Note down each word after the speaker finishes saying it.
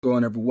Going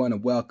on, everyone,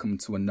 and welcome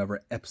to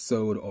another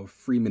episode of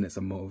 3 Minutes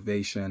of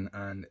Motivation.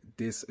 And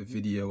this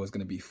video is going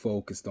to be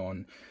focused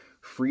on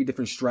 3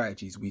 different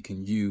strategies we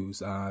can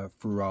use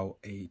throughout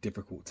a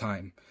difficult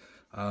time.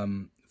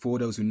 For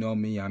those who know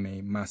me, I'm a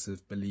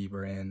massive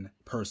believer in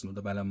personal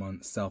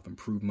development,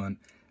 self-improvement,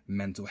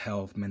 mental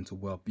health, mental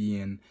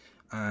well-being.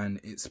 And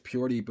it's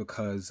purely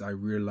because I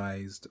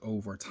realized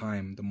over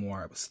time, the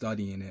more I was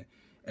studying it,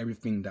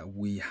 everything that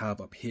we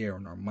have up here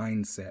on our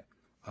mindset,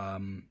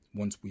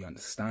 once we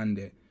understand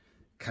it,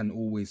 can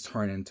always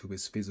turn into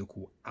its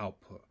physical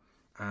output.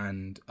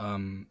 And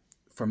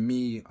for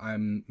me, I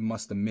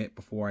must admit,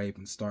 before I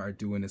even started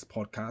doing this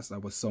podcast, I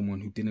was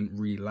someone who didn't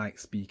really like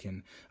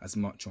speaking as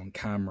much on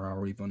camera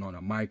or even on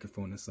a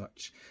microphone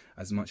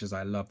as much as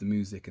I loved the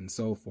music and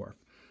so forth.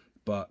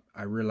 But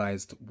I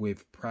realized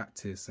with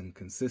practice and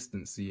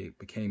consistency, it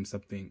became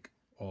something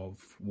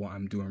of what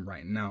I'm doing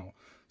right now.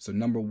 So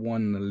number 1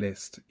 on the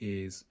list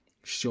is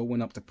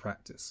showing up to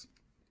practice.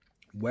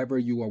 Whether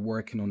you are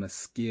working on a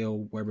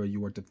skill, whether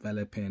you are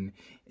developing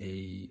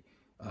a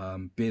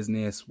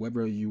business,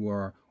 whether you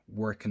are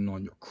working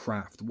on your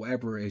craft,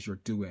 whatever it is you're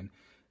doing,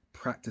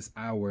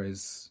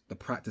 the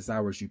practice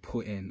hours you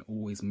put in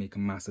always make a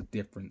massive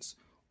difference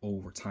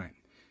over time.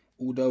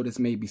 Although this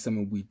may be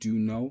something we do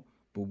know,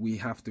 but we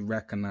have to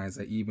recognize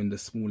that even the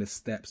smallest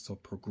steps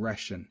of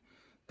progression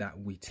that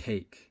we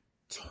take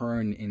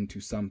turn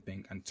into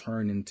something and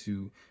turn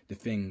into the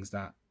things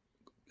that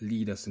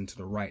lead us into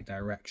the right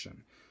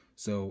direction.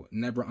 So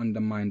never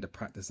undermine the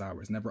practice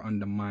hours, never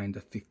undermine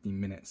the 15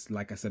 minutes.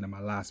 Like I said in my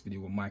last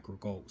video with micro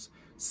goals,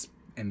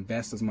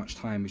 invest as much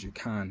time as you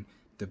can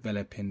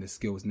developing the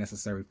skills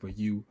necessary for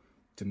you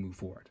to move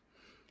forward.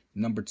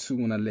 Number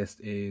 2 on the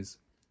list is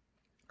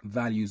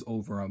values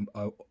over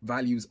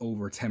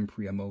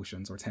temporary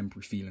emotions, or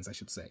temporary feelings, I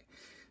should say.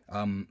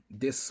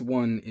 This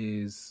one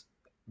is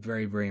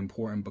very, very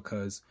important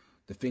because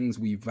the things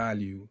we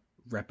value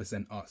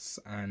represent us.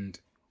 And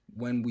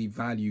when we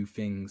value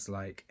things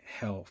like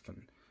health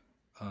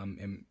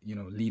and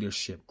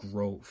leadership,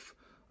 growth,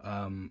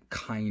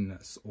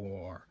 kindness,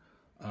 or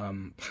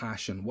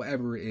passion,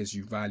 whatever it is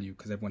you value,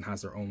 because everyone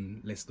has their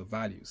own list of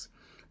values,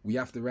 we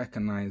have to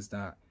recognize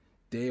that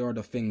they are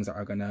the things that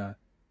are going to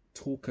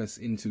talk us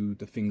into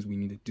the things we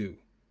need to do.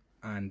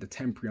 And the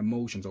temporary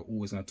emotions are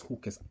always going to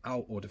talk us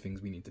out of the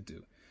things we need to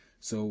do.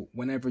 So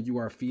whenever you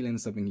are feeling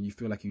something and you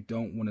feel like you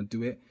don't want to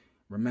do it,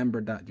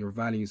 remember that your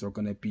values are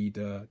going to be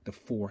the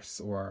force,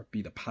 or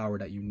be the power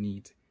that you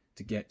need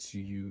to get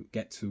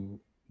to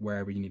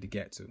wherever you need to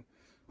get to.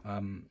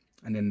 And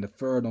then the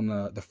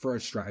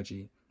third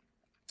strategy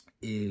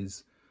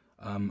is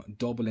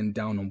doubling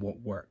down on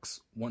what works.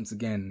 Once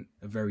again,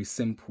 a very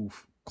simple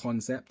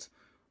concept,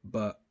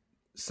 but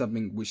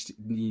something which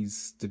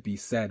needs to be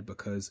said,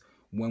 because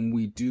when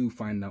we do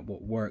find out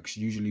what works,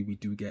 usually we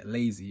do get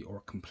lazy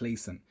or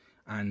complacent.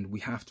 And we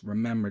have to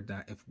remember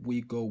that if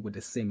we go with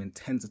the same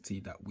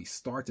intensity that we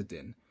started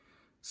in,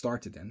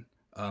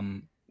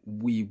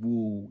 we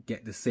will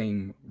get the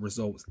same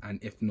results,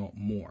 and if not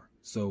more.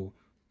 So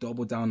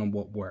double down on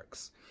what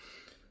works.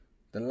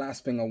 The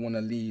last thing I want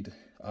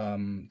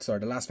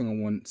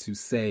to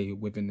say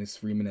within this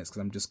 3 minutes,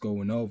 because I'm just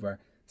going over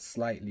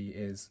slightly,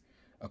 is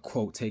a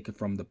quote taken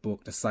from the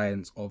book The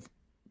Science of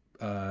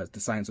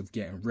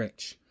Getting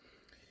Rich.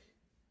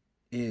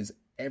 Is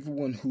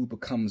everyone who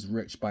becomes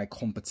rich by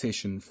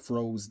competition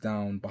throws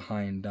down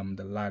behind them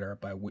the ladder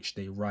by which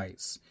they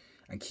rise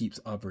and keeps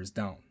others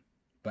down.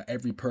 But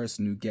every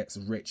person who gets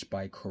rich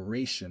by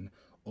creation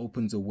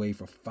opens a way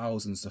for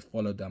thousands to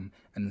follow them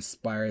and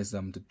inspires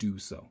them to do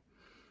so.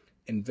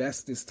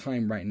 Invest this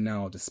time right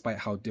now, despite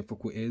how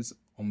difficult it is,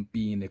 on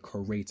being a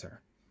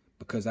creator.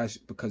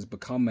 Because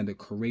becoming a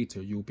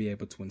creator, you'll be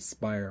able to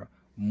inspire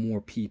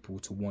more people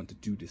to want to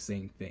do the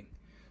same thing.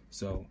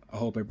 So I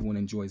hope everyone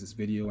enjoys this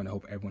video, and I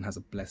hope everyone has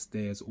a blessed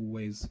day. As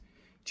always,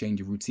 change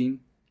your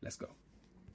routine. Let's go.